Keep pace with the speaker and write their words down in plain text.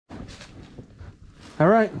All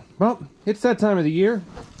right, well, it's that time of the year.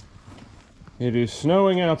 It is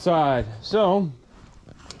snowing outside, so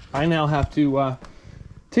I now have to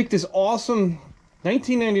take this awesome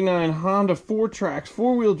 1999 Honda fourtrax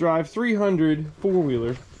four-wheel drive 300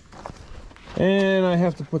 four-wheeler, and I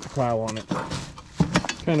have to put the plow on it.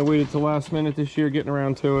 Kind of waited till last minute this year getting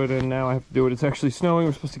around to it, and now I have to do it. It's actually snowing.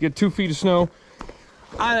 We're supposed to get 2 feet of snow.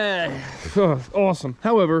 Awesome.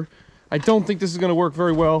 However, I don't think this is going to work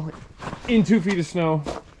very well in 2 feet of snow,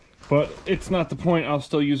 but it's not the point. I'll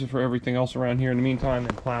still use it for everything else around here in the meantime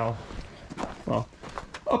and plow, well,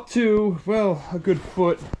 up to, well, a good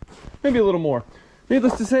foot, maybe a little more.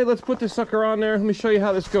 Needless to say, let's put this sucker on there. Let me show you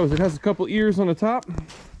how this goes. It has a couple ears on the top.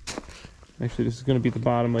 Actually, this is going to be the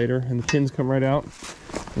bottom later, and the pins come right out.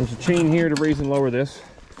 There's a chain here to raise and lower this.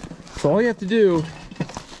 So all you have to do,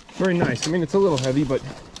 very nice. I mean, it's a little heavy, but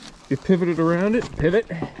you pivot it around it, pivot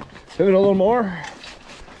a little more,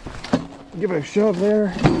 give it a shove there,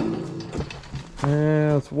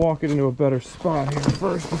 and let's walk it into a better spot here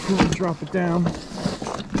first before we drop it down.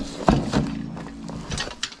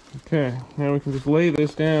 Okay, now we can just lay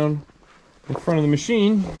this down in front of the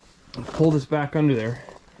machine and pull this back under there.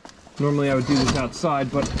 Normally I would do this outside,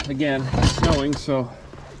 but again, it's snowing, so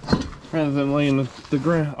rather than laying the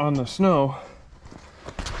ground on the snow,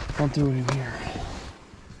 I'll do it in here.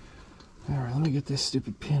 Alright, let me get this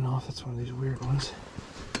stupid pin off. That's one of these weird ones.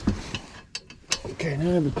 Okay, now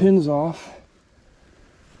I have the pins off.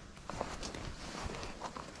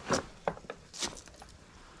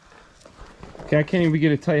 Okay, I can't even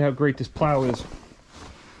begin to tell you how great this plow is.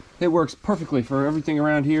 It works perfectly for everything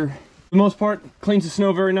around here. For the most part, cleans the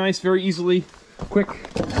snow very nice, very easily, quick.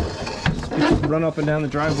 Just run up and down the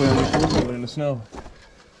driveway on the four-wheeler in the snow.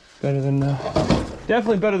 Better than,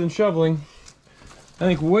 definitely better than shoveling. I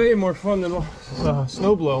think way more fun than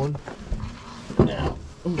snow blowing. Now,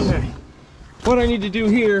 okay. What I need to do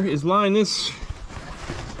here is line this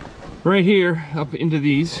right here up into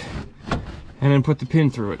these and then put the pin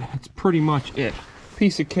through it. That's pretty much it.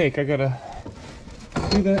 Piece of cake. I gotta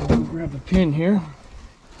do that. Go grab the pin here.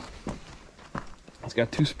 It's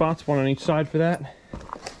got 2 spots, one on each side for that.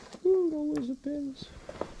 Ooh, don't lose the pins.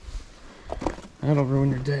 That'll ruin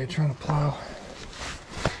your day trying to plow.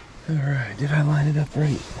 Alright, did I line it up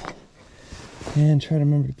right? And try to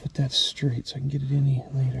remember to put that straight so I can get it in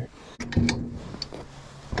later.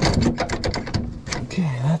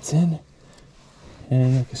 Okay, that's in.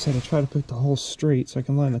 And like I said, I try to put the hole straight so I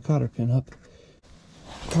can line the cotter pin up.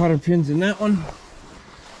 Cotter pin's in that one.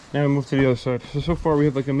 Now we move to the other side. So far we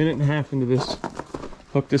have like a minute and a half into this.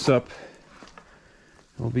 Hook this up.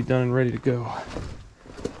 We'll be done and ready to go.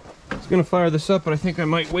 I was going to fire this up, but I think I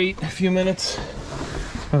might wait a few minutes.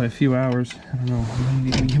 Probably a few hours. I don't know. I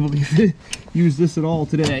might even be able to use this at all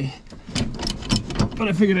today. But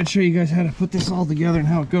I figured I'd show you guys how to put this all together and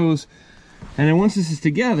how it goes. And then once this is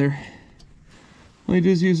together, all you do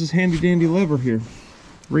is use this handy dandy lever here.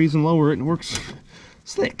 Raise and lower it, and it works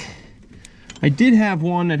slick. I did have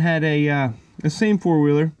one that had the same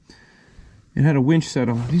four-wheeler. It had a winch set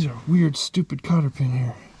on. These are weird, stupid cotter pin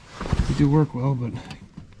here. They do work well, but I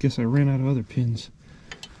guess I ran out of other pins.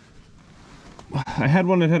 I had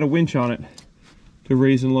one that had a winch on it to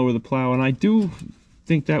raise and lower the plow, and I do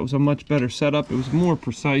think that was a much better setup. It was more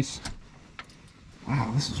precise.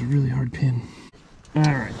 Wow, this is a really hard pin.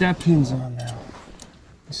 Alright, that pin's on now.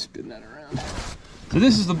 Let's spin that around. So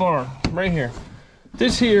this is the bar, right here.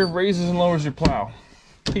 This here raises and lowers your plow.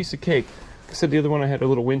 Piece of cake. Like I said, the other one I had a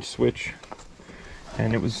little winch switch,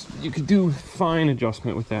 and it was, you could do fine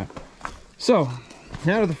adjustment with that. So,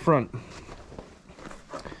 now to the front.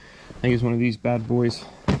 I think it's one of these bad boys.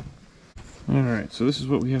 Alright, so this is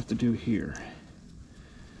what we have to do here.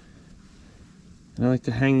 And I like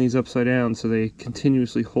to hang these upside down so they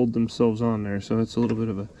continuously hold themselves on there. So that's a little bit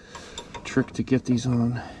of a trick to get these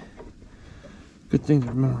on. Good thing to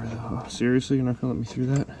remember though. Oh, seriously, you're not going to let me through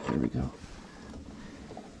that? There we go.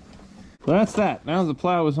 Well, that's that. Now the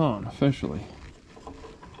plow is on, officially.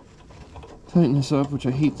 Tighten this up, which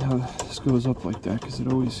I hate how this goes up like that because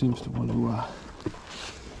it always seems to want to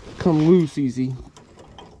come loose easy.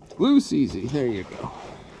 Loose easy. There you go.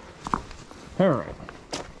 Alright.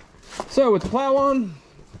 So with the plow on,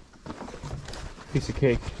 piece of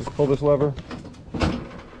cake. Just pull this lever. The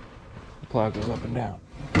plow goes up and down.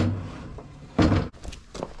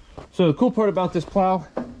 So the cool part about this plow,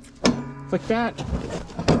 like that,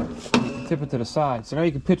 tip it to the side. So now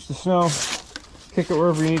you can pitch the snow, kick it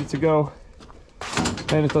wherever you need it to go,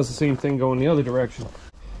 and it does the same thing going the other direction.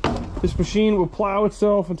 This machine will plow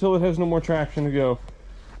itself until it has no more traction to go.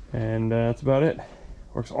 And that's about it.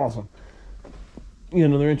 Works awesome. Get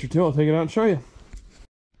another inch or two, I'll take it out and show you.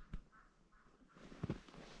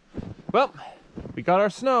 Well, we got our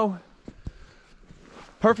snow.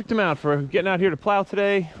 Perfect amount for getting out here to plow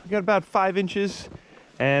today. We got about 5 inches,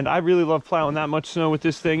 and I really love plowing that much snow with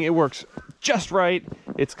this thing. It works just right.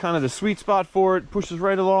 It's kind of the sweet spot for it. Pushes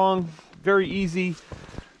right along, very easy.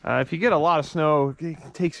 If you get a lot of snow,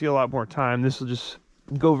 it takes you a lot more time. This will just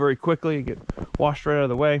go very quickly and get washed right out of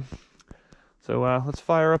the way. So let's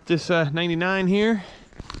fire up this 99 here.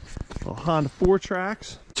 Little Honda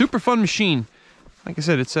fourtrax. Super fun machine. Like I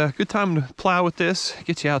said, it's a good time to plow with this.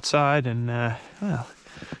 Gets you outside, and well,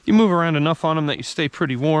 you move around enough on them that you stay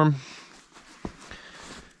pretty warm.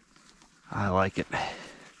 I like it.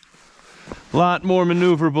 A lot more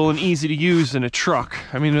maneuverable and easy to use than a truck.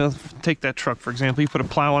 I mean, take that truck, for example. You put a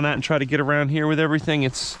plow on that and try to get around here with everything.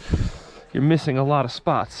 You're missing a lot of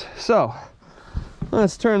spots. So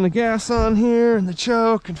let's turn the gas on here and the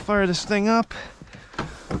choke and fire this thing up.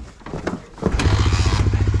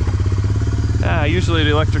 Usually the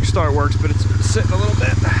electric start works, but it's sitting a little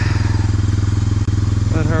bit.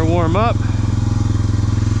 Let her warm up.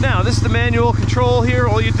 Now, this is the manual control here.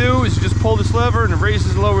 All you do is you just pull this lever and it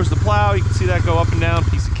raises and lowers the plow. You can see that go up and down,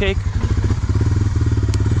 piece of cake.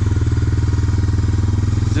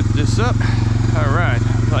 Zip this up. All right,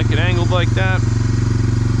 like it angled like that.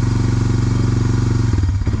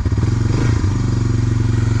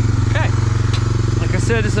 Okay, like I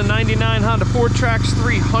said, it's a 99 Honda fourtrax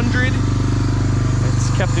 300.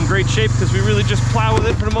 It's kept in great shape because we really just plow with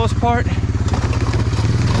it for the most part.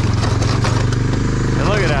 And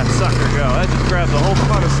look at that sucker go. That just grabs a whole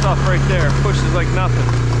ton of stuff right there. Pushes like nothing.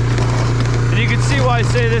 And you can see why I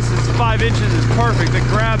say this is 5 inches is perfect. It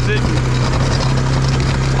grabs it and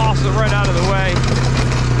tosses it right out of the way.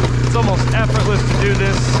 It's almost effortless to do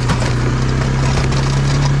this.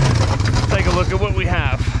 Let's take a look at what we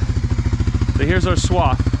have. So here's our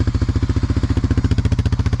swath.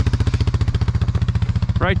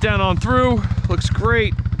 Right down on through. Looks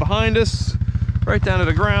great. Behind us. Right down to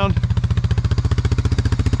the ground.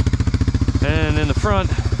 And in the front,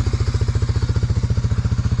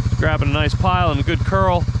 grabbing a nice pile and a good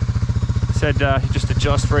curl. Said you just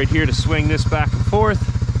adjust right here to swing this back and forth.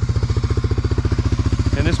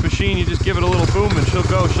 And this machine, you just give it a little boom and she'll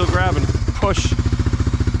go, she'll grab and push.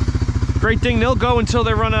 Great thing, they'll go until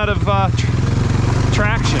they run out of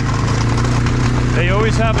traction. They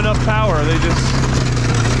always have enough power, they just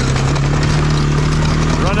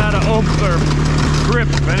run out of oomph or grip,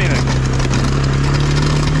 if anything.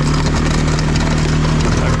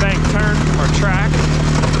 Bank turn or track.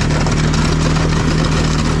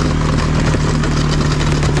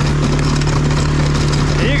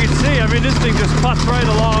 And you can see, I mean, this thing just puts right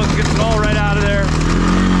along, gets it all right out of there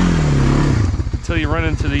until you run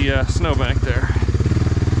into the snowbank there.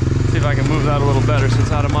 See if I can move that a little better so it's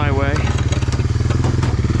out of my way.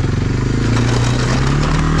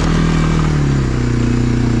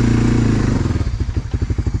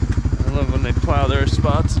 I love when they plow their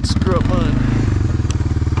spots and screw up mine.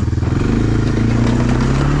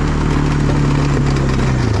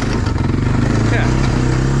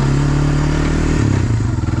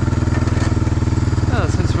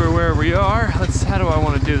 We are. How do I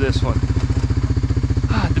want to do this one?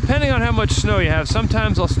 Depending on how much snow you have,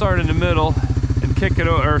 sometimes I'll start in the middle and kick it,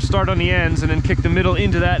 or start on the ends and then kick the middle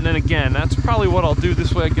into that and then again. That's probably what I'll do.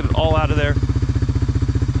 This way I get it all out of there.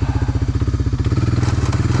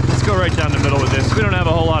 Let's go right down the middle with this. We don't have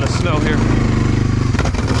a whole lot of snow here.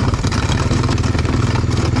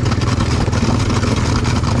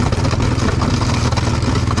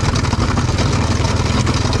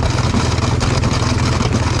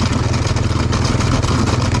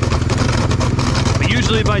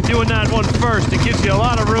 By doing that one first, it gives you a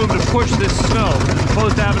lot of room to push this snow as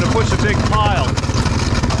opposed to having to push a big pile.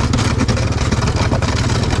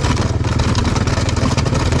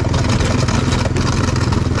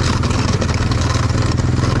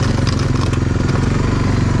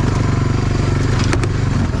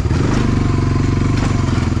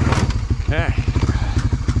 Okay,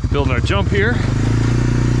 building our jump here.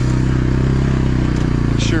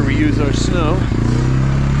 Make sure we use our snow.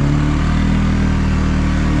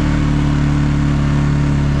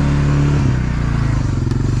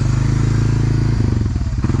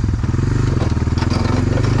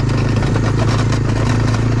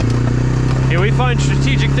 We find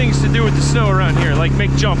strategic things to do with the snow around here, like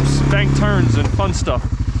make jumps, bank turns, and fun stuff.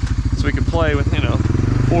 So we can play with, you know,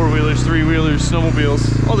 four-wheelers, three-wheelers,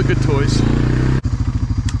 snowmobiles, all the good toys.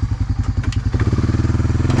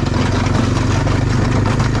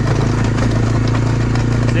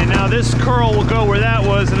 See, now this curl will go where that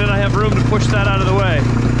was, and then I have room to push that out of the way.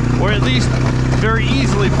 Or at least very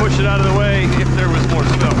easily push it out of the way if there was more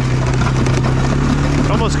snow.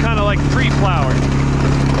 Almost kind of like like pre-plowing.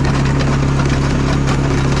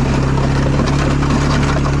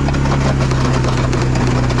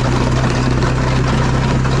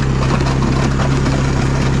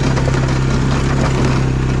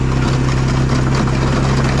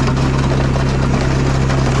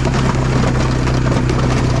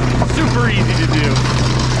 Super easy to do.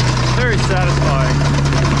 Very satisfying.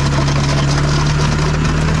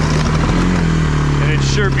 And it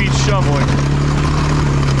sure beats shoveling.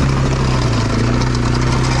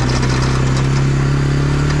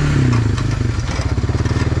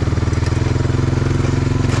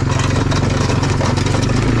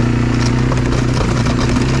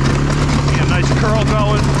 See a nice curl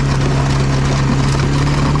going.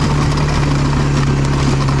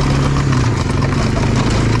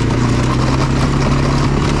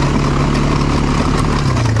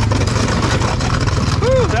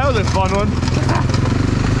 Woo, that was a fun one.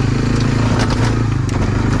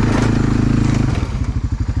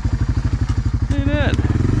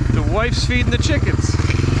 Wife's feeding the chickens.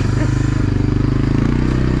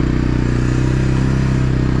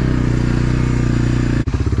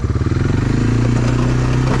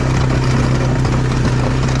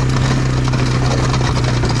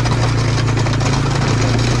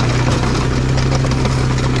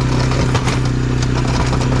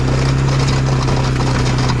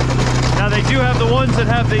 Now they do have the ones that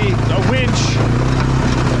have a winch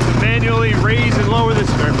to manually raise and lower this,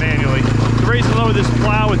 or manually, to raise and lower this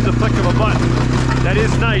plow with the flick of a button. That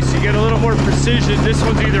is nice. You get a little more precision. This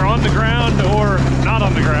one's either on the ground or not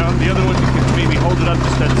on the ground. The other one you can maybe hold it up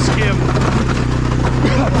just at skim.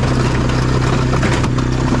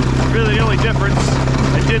 Really the only difference.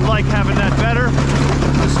 I did like having that better.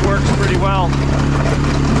 This works pretty well.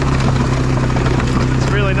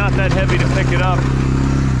 It's really not that heavy to pick it up.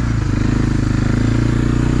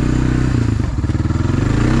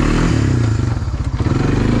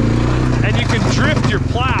 Drift your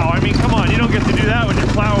plow. I mean, come on, you don't get to do that when you're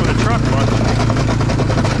plowing with a truck much.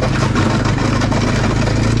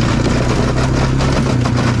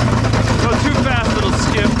 Go too fast, it'll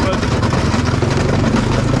skip, but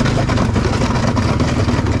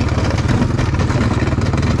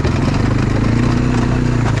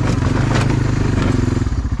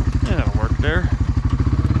yeah, that'll work there.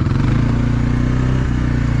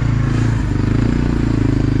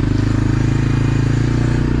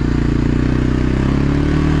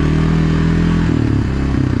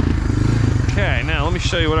 Let me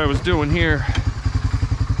show you what I was doing here.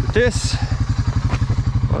 With this,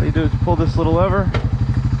 all you do is pull this little lever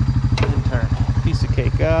and turn. Piece of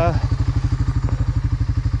cake. And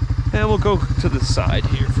we'll go to the side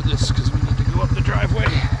here for this because we need to go up the driveway.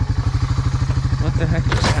 What the heck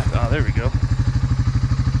just happened? Oh, there we go.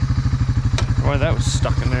 Boy, that was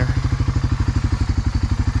stuck in there.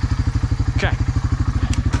 Okay.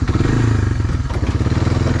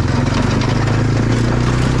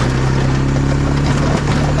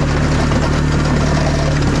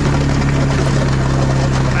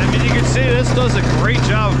 This does a great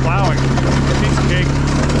job of plowing. Piece of cake.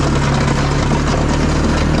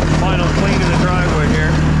 Final clean in the driveway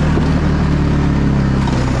here.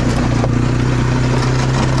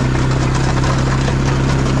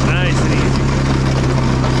 Nice and easy.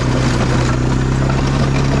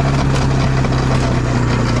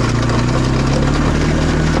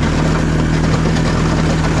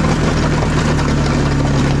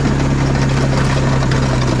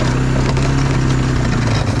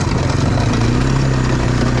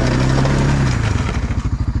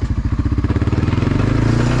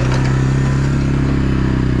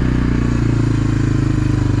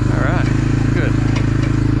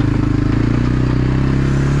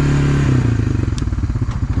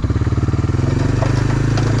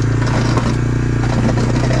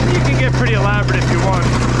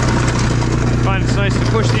 It's nice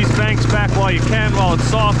to push these banks back while you can, while it's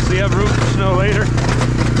soft, so you have room for snow later.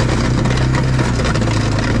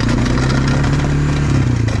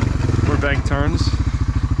 Or bank turns.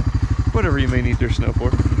 Whatever you may need your snow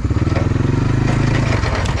for.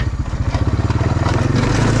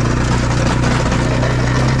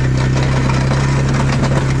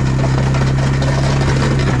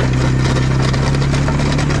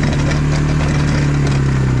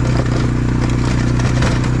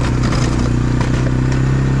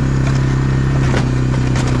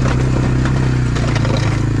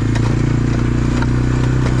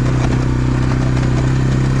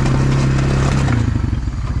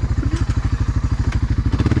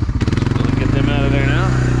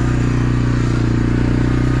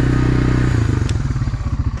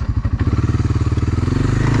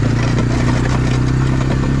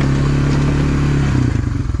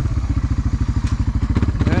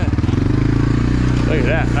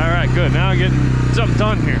 right, good. Now I'm getting something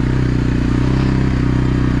done here.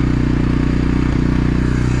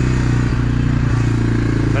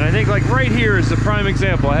 And I think like right here is the prime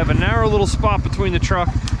example. I have a narrow little spot between the truck,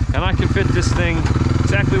 and I can fit this thing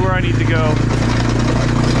exactly where I need to go.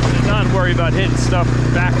 And not worry about hitting stuff,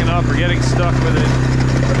 backing up, or getting stuck with it.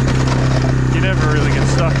 You never really get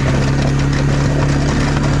stuck.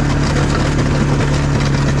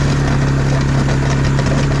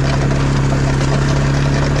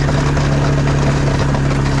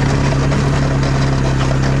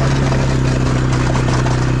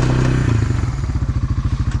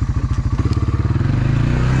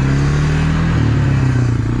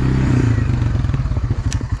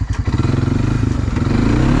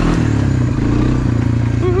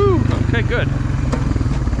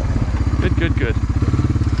 Good. Good.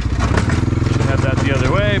 Should have that the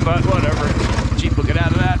other way, but whatever. Jeep will get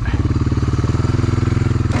out of that.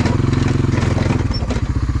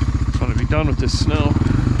 Just want to be done with this snow.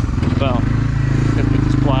 Well, get with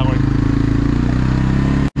this plowing.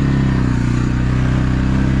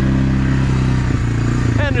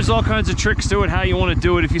 And there's all kinds of tricks to it, how you want to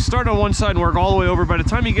do it. If you start on one side and work all the way over, by the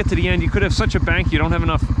time you get to the end, you could have such a bank you don't have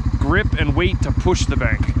enough grip and weight to push the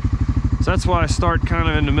bank. So that's why I start kind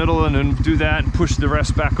of in the middle and then do that and push the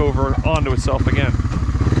rest back over onto itself again.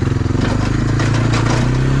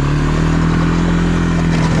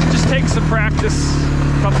 Just take some practice,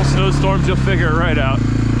 a couple snowstorms, you'll figure it right out.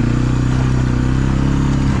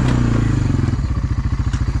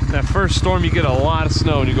 That first storm you get a lot of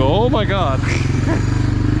snow and you go, oh my God.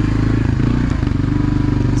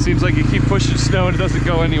 It seems like you keep pushing snow and it doesn't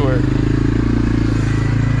go anywhere.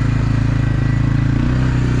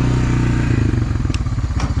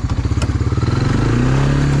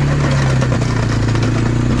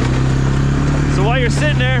 While you're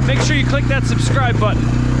sitting there, make sure you click that subscribe button.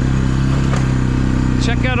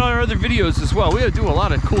 Check out our other videos as well. We do a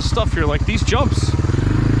lot of cool stuff here, like these jumps.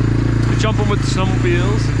 We're jumping with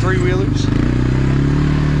snowmobiles and three-wheelers.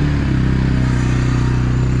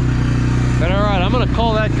 But all right, I'm gonna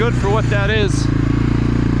call that good for what that is.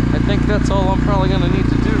 I think that's all I'm probably gonna need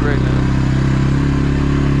to do right now.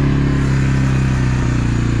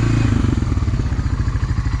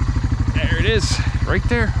 There it is, right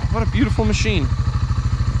there. What a beautiful machine.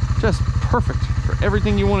 Just perfect for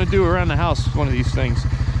everything you want to do around the house with one of these things.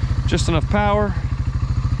 Just enough power,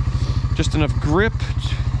 just enough grip,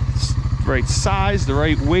 the right size, the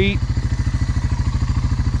right weight.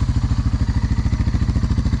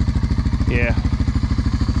 Yeah.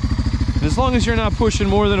 And as long as you're not pushing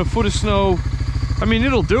more than a foot of snow, I mean,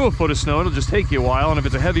 it'll do a foot of snow, it'll just take you a while, and if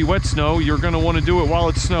it's a heavy wet snow, you're going to want to do it while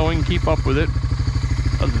it's snowing, keep up with it.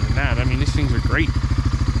 Other than that, I mean, these things are great.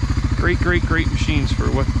 Great machines for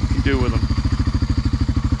what you do with them.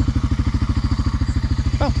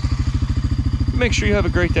 Well, make sure you have a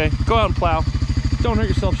great day. Go out and plow. Don't hurt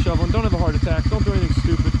yourself shoveling. Don't have a heart attack. Don't do anything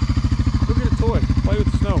stupid. Go get a toy. Play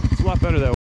with the snow. It's a lot better that way.